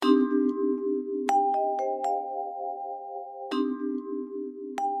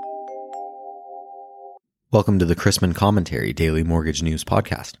Welcome to the Chrisman Commentary Daily Mortgage News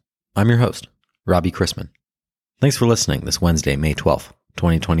Podcast. I'm your host, Robbie Chrisman. Thanks for listening this Wednesday, May 12th,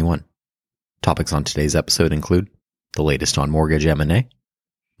 2021. Topics on today's episode include the latest on mortgage M&A,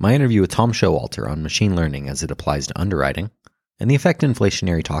 my interview with Tom Showalter on machine learning as it applies to underwriting, and the effect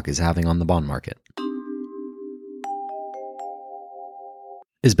inflationary talk is having on the bond market.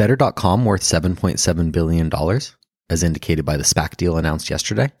 Is Better.com worth $7.7 billion, as indicated by the SPAC deal announced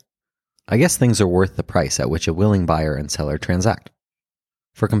yesterday? I guess things are worth the price at which a willing buyer and seller transact.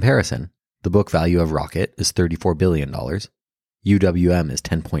 For comparison, the book value of Rocket is $34 billion, UWM is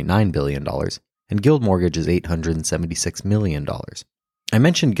 $10.9 billion, and Guild Mortgage is $876 million. I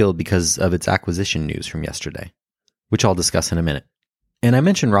mentioned Guild because of its acquisition news from yesterday, which I'll discuss in a minute. And I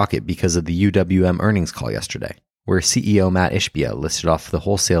mentioned Rocket because of the UWM earnings call yesterday, where CEO Matt Ishbia listed off the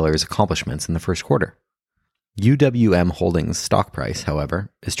wholesaler's accomplishments in the first quarter. UWM Holdings' stock price,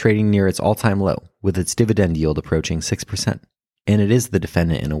 however, is trading near its all-time low, with its dividend yield approaching 6%, and it is the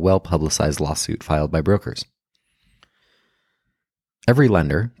defendant in a well-publicized lawsuit filed by brokers. Every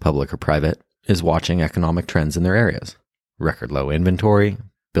lender, public or private, is watching economic trends in their areas. Record low inventory,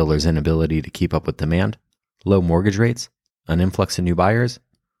 builders' inability to keep up with demand, low mortgage rates, an influx of new buyers,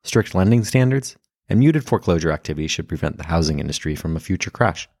 strict lending standards, and muted foreclosure activity should prevent the housing industry from a future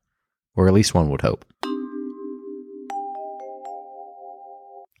crash, or at least one would hope.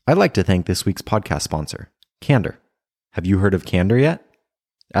 I'd like to thank this week's podcast sponsor, Candor. Have you heard of Candor yet?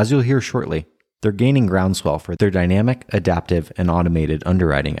 As you'll hear shortly, they're gaining groundswell for their dynamic, adaptive, and automated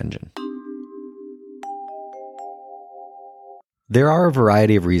underwriting engine. There are a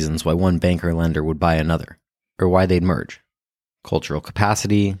variety of reasons why one bank or lender would buy another, or why they'd merge. Cultural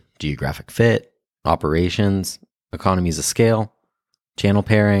capacity, geographic fit, operations, economies of scale, channel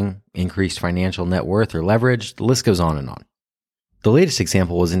pairing, increased financial net worth or leverage, the list goes on and on. The latest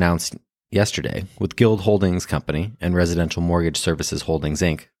example was announced yesterday with Guild Holdings Company and Residential Mortgage Services Holdings,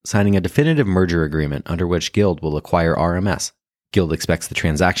 Inc. signing a definitive merger agreement under which Guild will acquire RMS. Guild expects the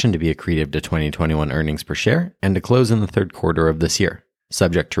transaction to be accretive to 2021 earnings per share and to close in the third quarter of this year,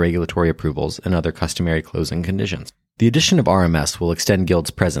 subject to regulatory approvals and other customary closing conditions. The addition of RMS will extend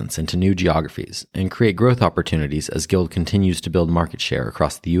Guild's presence into new geographies and create growth opportunities as Guild continues to build market share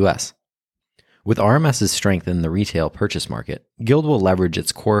across the U.S. With RMS's strength in the retail purchase market, Guild will leverage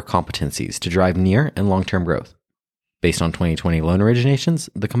its core competencies to drive near and long-term growth. Based on 2020 loan originations,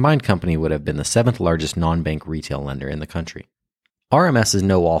 the combined company would have been the seventh largest non-bank retail lender in the country. RMS is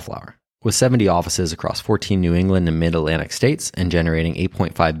no wallflower, with 70 offices across 14 New England and Mid-Atlantic states and generating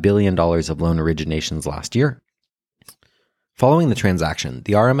 $8.5 billion of loan originations last year. Following the transaction,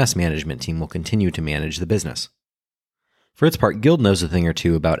 the RMS management team will continue to manage the business. For its part, Guild knows a thing or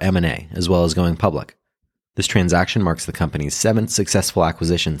two about M&A, as well as going public. This transaction marks the company's seventh successful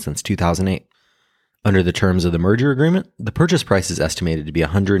acquisition since 2008. Under the terms of the merger agreement, the purchase price is estimated to be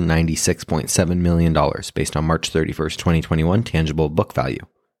 $196.7 million based on March 31st, 2021 tangible book value,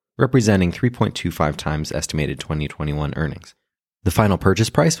 representing 3.25 times estimated 2021 earnings. The final purchase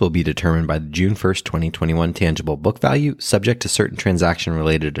price will be determined by the June 1st, 2021 tangible book value, subject to certain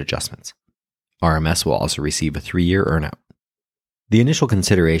transaction-related adjustments. RMS will also receive a 3-year earnout. The initial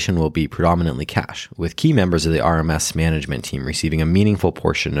consideration will be predominantly cash, with key members of the RMS management team receiving a meaningful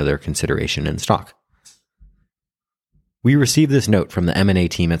portion of their consideration in stock. We received this note from the M&A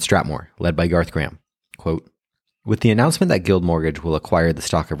team at Stratmore, led by Garth Graham. Quote, "With the announcement that Guild Mortgage will acquire the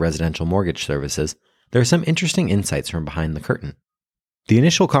stock of Residential Mortgage Services, there are some interesting insights from behind the curtain. The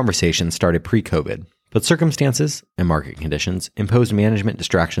initial conversation started pre-COVID, but circumstances and market conditions imposed management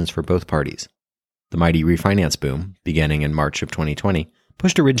distractions for both parties. The mighty refinance boom, beginning in March of 2020,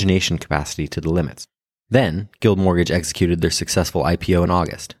 pushed origination capacity to the limits. Then, Guild Mortgage executed their successful IPO in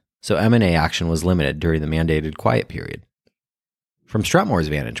August, so M&A action was limited during the mandated quiet period. From Stratmore's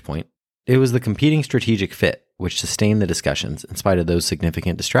vantage point, it was the competing strategic fit which sustained the discussions in spite of those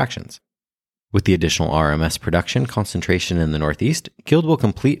significant distractions. With the additional RMS production concentration in the Northeast, Guild will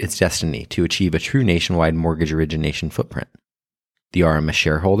complete its destiny to achieve a true nationwide mortgage origination footprint. The RMS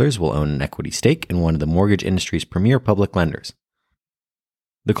shareholders will own an equity stake in one of the mortgage industry's premier public lenders.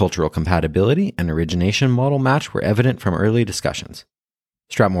 The cultural compatibility and origination model match were evident from early discussions.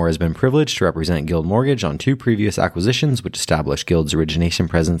 Stratmore has been privileged to represent Guild Mortgage on 2 previous acquisitions which established Guild's origination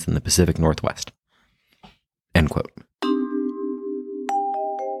presence in the Pacific Northwest." End quote.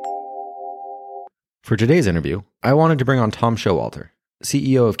 For today's interview, I wanted to bring on Tom Showalter,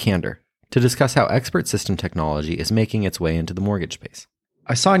 CEO of Candor, to discuss how expert system technology is making its way into the mortgage space.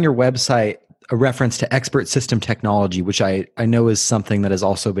 I saw on your website a reference to expert system technology, which I know is something that has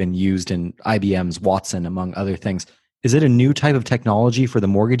also been used in IBM's Watson, among other things. Is it a new type of technology for the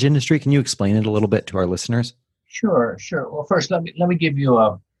mortgage industry? Can you explain it a little bit to our listeners? Sure, sure. Well, first, let me give you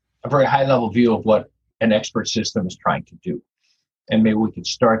a very high level view of what an expert system is trying to do, and maybe we could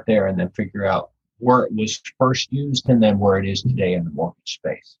start there and then figure out where it was first used and then where it is today in the mortgage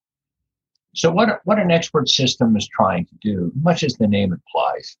space. So, what an expert system is trying to do, much as the name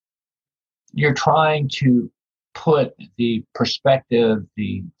implies, you're trying to put the perspective,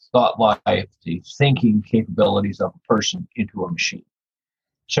 the thought life, the thinking capabilities of a person into a machine.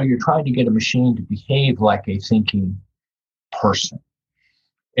 So you're trying to get a machine to behave like a thinking person.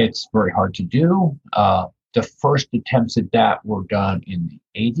 It's very hard to do. The first attempts at that were done in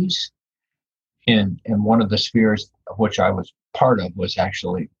the 80s. And one of the spheres of which I was part of was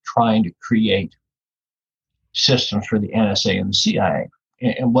actually trying to create systems for the NSA and the CIA.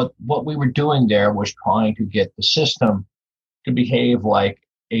 And what we were doing there was trying to get the system to behave like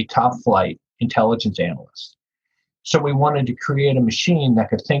a top flight intelligence analyst. So we wanted to create a machine that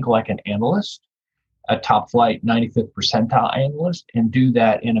could think like an analyst, a top flight 95th percentile analyst, and do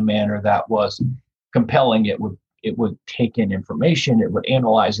that in a manner that was compelling. It would take in information, it would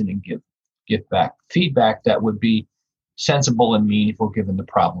analyze it, and give back feedback that would be sensible and meaningful given the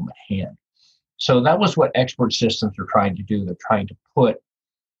problem at hand. So that was what expert systems are trying to do. They're trying to put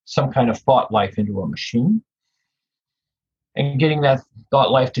some kind of thought life into a machine and getting that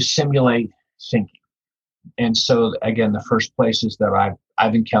thought life to simulate thinking. And so, again, the first places that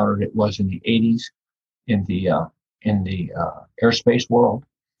I've encountered it was in the 80s in the airspace world,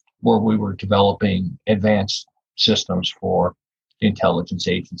 where we were developing advanced systems for the intelligence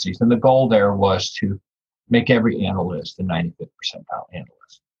agencies. And the goal there was to make every analyst a 95th percentile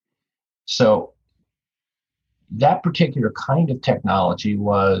analyst. So that particular kind of technology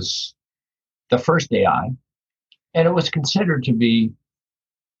was the first AI, and it was considered to be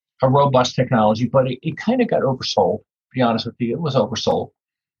a robust technology, but it kind of got oversold, to be honest with you. It was oversold.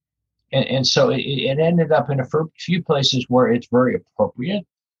 And so it ended up in a few places where it's very appropriate,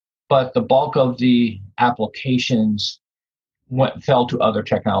 but the bulk of the applications fell to other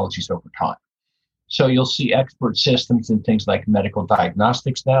technologies over time. So you'll see expert systems in things like medical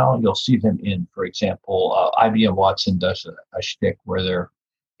diagnostics now. You'll see them in, for example, IBM Watson does a shtick where they're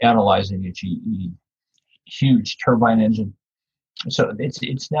analyzing a GE huge turbine engine. So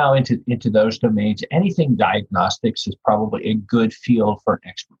it's now into those domains. Anything diagnostics is probably a good field for an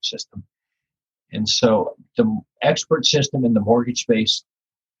expert system. And so the expert system in the mortgage space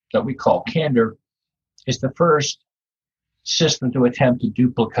that we call Candor is the first system to attempt to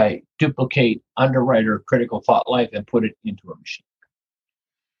duplicate underwriter critical thought life and put it into a machine.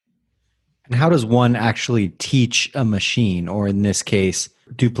 And how does one actually teach a machine, or in this case,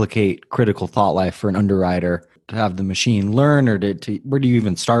 duplicate critical thought life for an underwriter, to have the machine learn, or where do you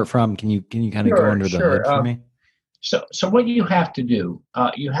even start from? Can you kind of go under the hood for me? So what you have to do,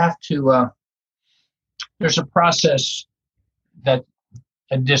 you have to, there's a process, that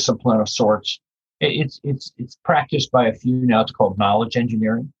a discipline of sorts. It's practiced by a few now. It's called knowledge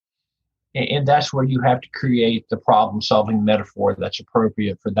engineering. And that's where you have to create the problem-solving metaphor that's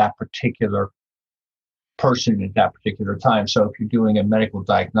appropriate for that particular person at that particular time. So if you're doing a medical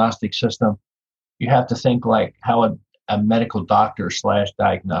diagnostic system, you have to think like how a medical doctor /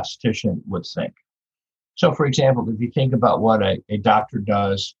 diagnostician would think. So, for example, if you think about what a doctor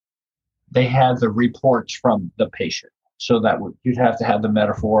does, they have the reports from the patient. So you'd have to have the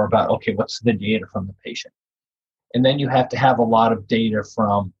metaphor about, okay, what's the data from the patient? And then you have to have a lot of data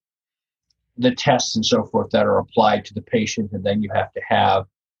from the tests and so forth that are applied to the patient. And then you have to have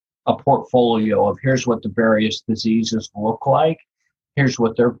a portfolio of here's what the various diseases look like. Here's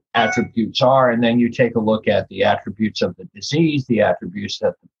what their attributes are. And then you take a look at the attributes of the disease, the attributes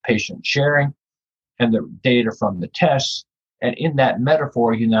that the patient's sharing, and the data from the tests. And in that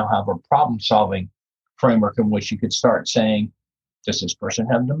metaphor, you now have a problem-solving framework in which you could start saying, does this person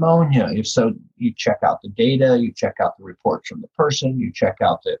have pneumonia? If so, you check out the data, you check out the reports from the person, you check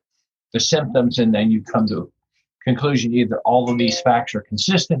out the symptoms, and then you come to a conclusion either all of these facts are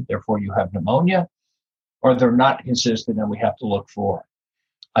consistent, therefore you have pneumonia, or they're not consistent and we have to look for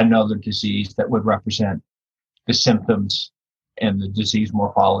another disease that would represent the symptoms and the disease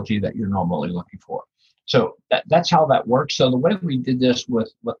morphology that you're normally looking for. So that's how that works. So the way we did this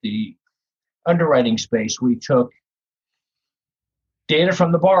with the underwriting space, we took data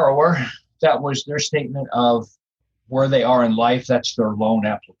from the borrower. That was their statement of where they are in life. That's their loan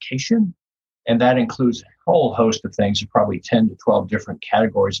application. And that includes a whole host of things, probably 10 to 12 different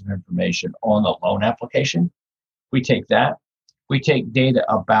categories of information on the loan application. We take that. We take data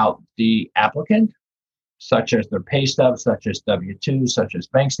about the applicant, such as their pay stubs, such as W-2s, such as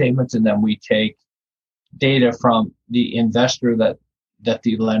bank statements, and then we take data from the investor that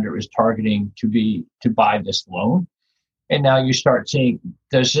the lender is targeting to buy this loan. And now you start seeing,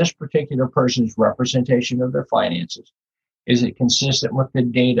 does this particular person's representation of their finances, is it consistent with the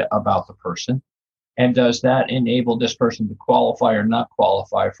data about the person? And does that enable this person to qualify or not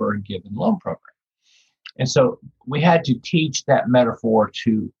qualify for a given loan program? And so we had to teach that metaphor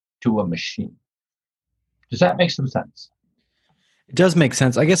to a machine. Does that make some sense? It does make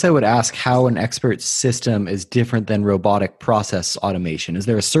sense. I guess I would ask how an expert system is different than robotic process automation. Is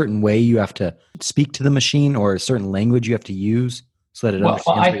there a certain way you have to speak to the machine or a certain language you have to use so that it understands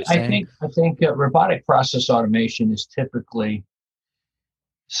what you're saying? I think robotic process automation is typically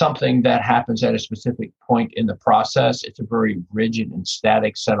something that happens at a specific point in the process. It's a very rigid and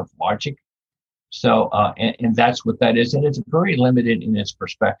static set of logic. So, and that's what that is. And it's very limited in its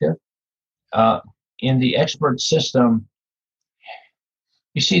perspective. In the expert system,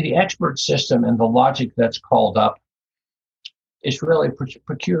 you see, the expert system and the logic that's called up is really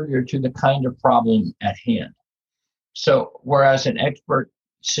peculiar to the kind of problem at hand. So whereas an expert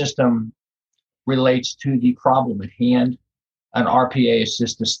system relates to the problem at hand, an RPA is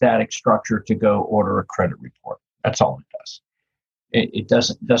just a static structure to go order a credit report. That's all it does. It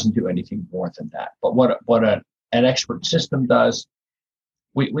doesn't do anything more than that. But what an expert system does,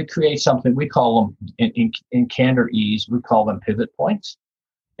 we create something, we call them, in Candor Ease, we call them pivot points.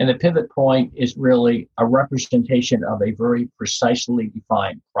 And the pivot point is really a representation of a very precisely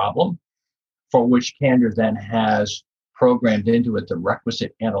defined problem for which Candor then has programmed into it the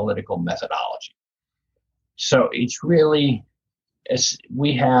requisite analytical methodology. So it's really,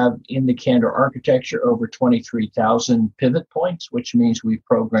 we have in the Candor architecture over 23,000 pivot points, which means we've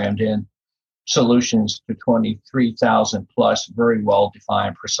programmed in solutions to 23,000 plus very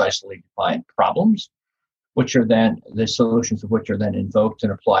well-defined, precisely defined problems, which are then the solutions of which are then invoked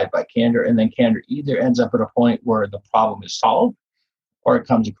and applied by Candor. And then Candor either ends up at a point where the problem is solved, or it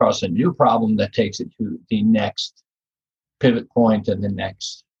comes across a new problem that takes it to the next pivot point and the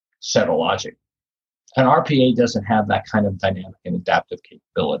next set of logic. An RPA doesn't have that kind of dynamic and adaptive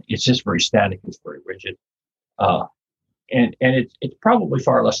capability. It's just very static. It's very rigid. And it's probably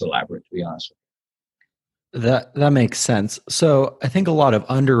far less elaborate, to be honest with you. That makes sense. So I think a lot of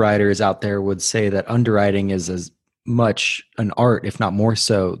underwriters out there would say that underwriting is as much an art, if not more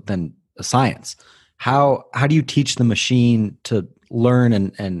so, than a science. How do you teach the machine to learn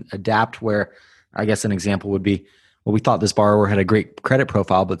and adapt where, I guess an example would be, well, we thought this borrower had a great credit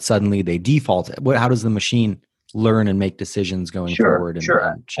profile, but suddenly they defaulted. How does the machine learn and make decisions going forward?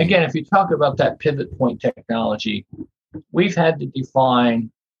 Sure. Again, if you talk about that pivot point technology, we've had to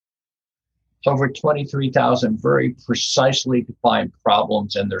define over 23,000 very precisely defined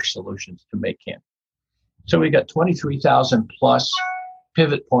problems and their solutions to make Candor. So we got 23,000 plus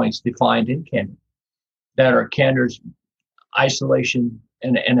pivot points defined in Candor that are Candor's isolation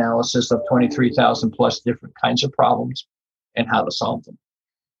and analysis of 23,000 plus different kinds of problems and how to solve them.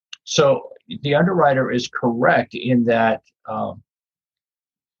 So the underwriter is correct in that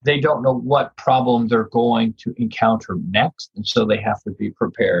they don't know what problem they're going to encounter next, and so they have to be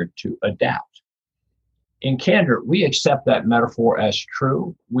prepared to adapt. In Candor, we accept that metaphor as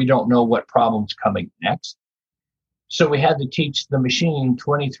true. We don't know what problem's coming next. So we had to teach the machine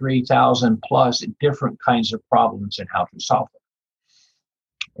 23,000 plus different kinds of problems and how to solve them.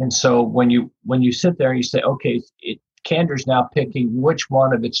 And so when you sit there and you say, okay, Candor's now picking which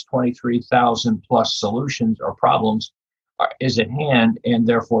one of its 23,000 plus solutions or problems is at hand, and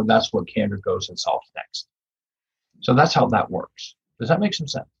therefore that's what Candor goes and solves next. So that's how that works. Does that make some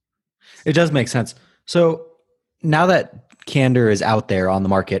sense? It does make sense. So now that Candor is out there on the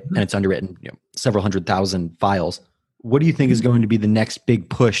market and it's underwritten, several 100,000 files, what do you think is going to be the next big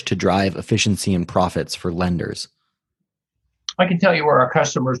push to drive efficiency and profits for lenders? I can tell you where our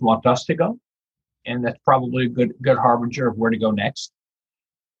customers want us to go, and that's probably a good harbinger of where to go next.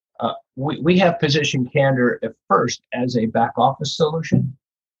 We have positioned Candor at first as a back office solution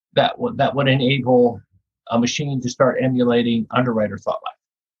that would enable a machine to start emulating underwriter thought life.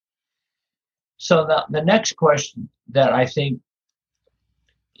 So the next question that I think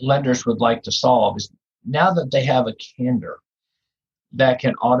lenders would like to solve is, now that they have a Candor that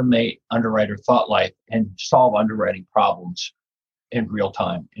can automate underwriter thought life and solve underwriting problems in real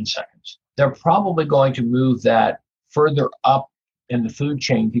time, in seconds, they're probably going to move that further up in the food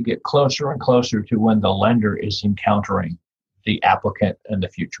chain to get closer and closer to when the lender is encountering the applicant and the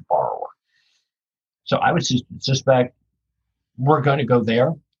future borrower. So I would suspect we're going to go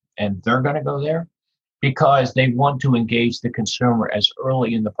there and they're going to go there because they want to engage the consumer as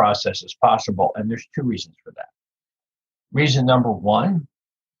early in the process as possible. And there's two reasons for that. Reason number one,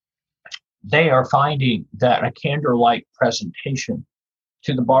 they are finding that a candor-like presentation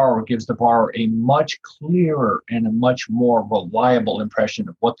to the borrower gives the borrower a much clearer and a much more reliable impression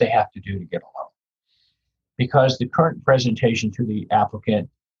of what they have to do to get a loan. Because the current presentation to the applicant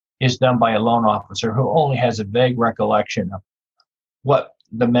is done by a loan officer who only has a vague recollection of what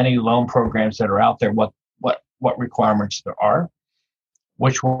the many loan programs that are out there, what requirements there are,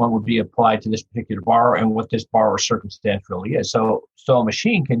 which one would be applied to this particular borrower, and what this borrower's circumstance really is. So a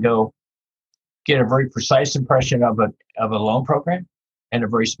machine can go get a very precise impression of a loan program and a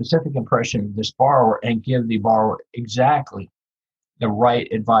very specific impression of this borrower, and give the borrower exactly the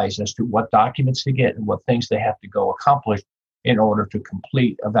right advice as to what documents to get and what things they have to go accomplish in order to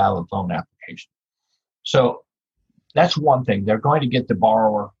complete a valid loan application. So that's one thing. They're going to get the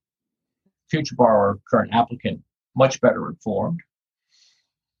borrower, future borrower, current applicant, much better informed.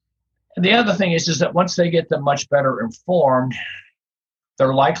 And the other thing is that once they get them much better informed,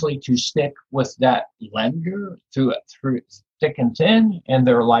 they're likely to stick with that lender through thick and thin, and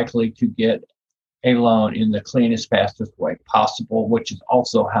they're likely to get a loan in the cleanest, fastest way possible, which is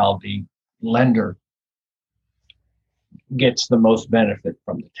also how the lender gets the most benefit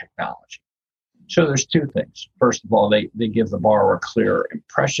from the technology. So there's two things. First of all, they give the borrower a clearer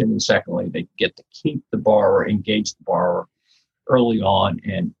impression, and secondly, they get to keep the borrower, engage the borrower early on,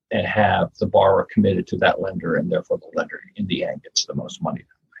 and have the borrower committed to that lender, and therefore the lender in the end gets the most money.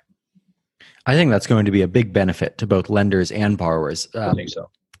 I think that's going to be a big benefit to both lenders and borrowers. I think so.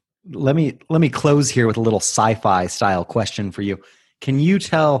 Let me close here with a little sci-fi style question for you. Can you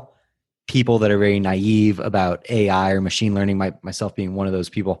tell people that are very naive about AI or machine learning, myself being one of those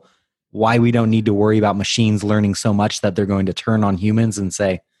people, why we don't need to worry about machines learning so much that they're going to turn on humans and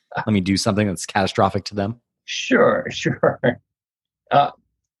say, let me do something that's catastrophic to them? Sure.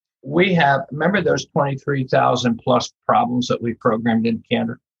 We have, remember those 23,000 plus problems that we programmed in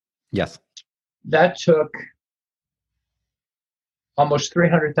Candor? Yes. That took almost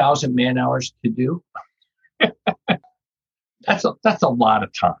 300,000 man hours to do. That's a lot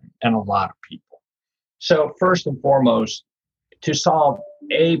of time and a lot of people. So first and foremost, to solve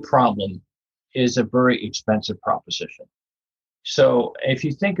a problem is a very expensive proposition. So if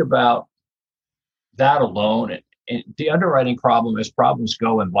you think about that alone, the underwriting problem as problems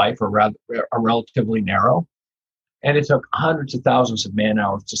go in life are relatively narrow, and it took hundreds of thousands of man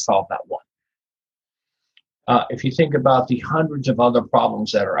hours to solve that one. If you think about the hundreds of other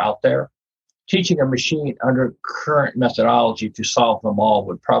problems that are out there, teaching a machine under current methodology to solve them all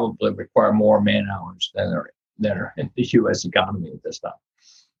would probably require more man hours than are in the U.S. economy at this time.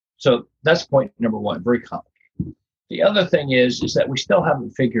 So that's point number one, very complicated. The other thing is that we still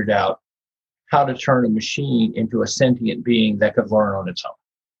haven't figured out how to turn a machine into a sentient being that could learn on its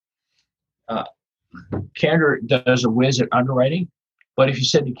own. Candor does a whiz at underwriting, but if you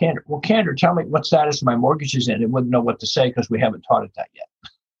said to Candor, well, Candor, tell me what status my mortgage is in, it wouldn't know what to say because we haven't taught it that yet.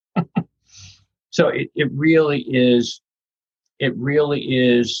 So it really is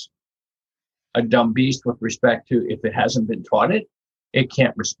a dumb beast with respect to, if it hasn't been taught it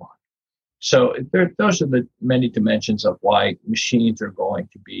can't respond. So those are the many dimensions of why machines are going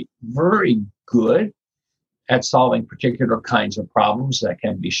to be very good at solving particular kinds of problems that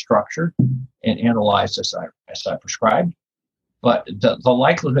can be structured and analyzed as I prescribed. But the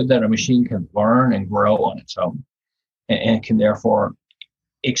likelihood that a machine can learn and grow on its own and can therefore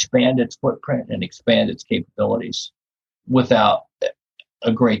expand its footprint and expand its capabilities without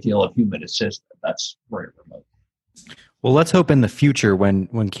a great deal of human assistance, that's very remote. Well, let's hope in the future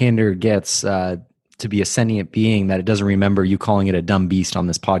when Candor gets to be a sentient being that it doesn't remember you calling it a dumb beast on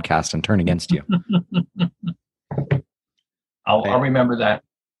this podcast and turn against you. I'll remember that.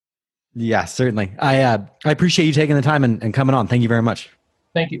 Yeah, certainly. I appreciate you taking the time and coming on. Thank you very much.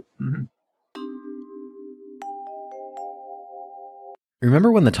 Thank you. Mm-hmm.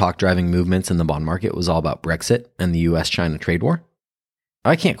 Remember when the talk driving movements in the bond market was all about Brexit and the US-China trade war?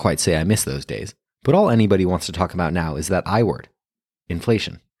 I can't quite say I miss those days, but all anybody wants to talk about now is that I word,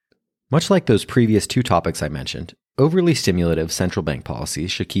 inflation. Much like those previous two topics I mentioned, overly stimulative central bank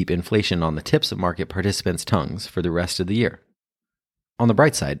policies should keep inflation on the tips of market participants' tongues for the rest of the year. On the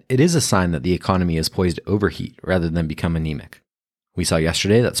bright side, it is a sign that the economy is poised to overheat rather than become anemic. We saw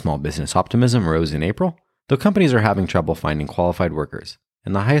yesterday that small business optimism rose in April, though companies are having trouble finding qualified workers,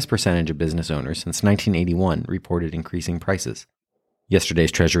 and the highest percentage of business owners since 1981 reported increasing prices.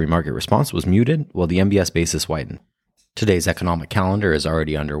 Yesterday's Treasury market response was muted while the MBS basis widened. Today's economic calendar is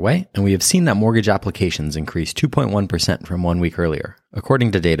already underway, and we have seen that mortgage applications increased 2.1% from 1 week earlier,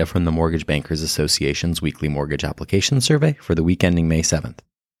 according to data from the Mortgage Bankers Association's weekly mortgage application survey for the week ending May 7th.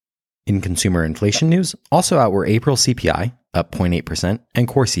 In consumer inflation news, also out were April CPI, up 0.8%, and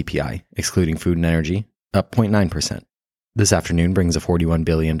core CPI, excluding food and energy, up 0.9%. This afternoon brings a $41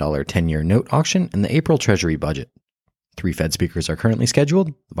 billion 10-year note auction and the April Treasury budget. 3 Fed speakers are currently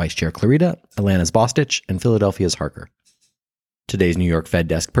scheduled: Vice Chair Clarida, Atlanta's Bostich, and Philadelphia's Harker. Today's New York Fed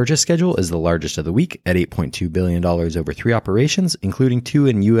desk purchase schedule is the largest of the week at $8.2 billion over 3 operations, including 2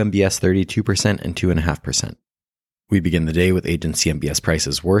 in UMBS 32% and 2.5%. We begin the day with agency MBS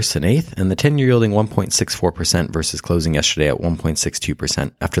prices worse an eighth, and the 10-year yielding 1.64% versus closing yesterday at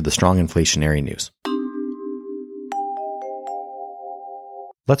 1.62% after the strong inflationary news.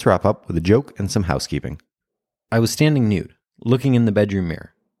 Let's wrap up with a joke and some housekeeping. I was standing nude, looking in the bedroom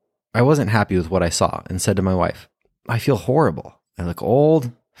mirror. I wasn't happy with what I saw and said to my wife, "I feel horrible. I look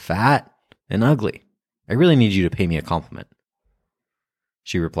old, fat, and ugly. I really need you to pay me a compliment."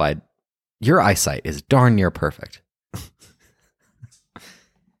 She replied, "Your eyesight is darn near perfect."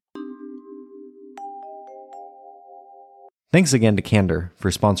 Thanks again to Candor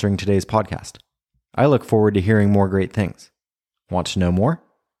for sponsoring today's podcast. I look forward to hearing more great things. Want to know more?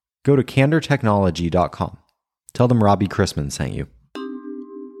 Go to candortechnology.com. Tell them Robbie Chrisman sent you.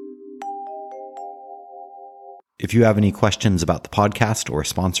 If you have any questions about the podcast or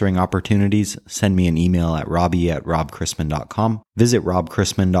sponsoring opportunities, send me an email at robbie@robchrisman.com. Visit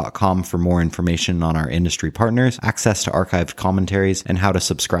robchrisman.com for more information on our industry partners, access to archived commentaries, and how to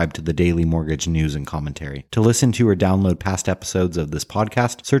subscribe to the daily mortgage news and commentary. To listen to or download past episodes of this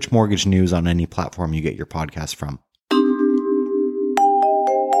podcast, search Mortgage News on any platform you get your podcast from.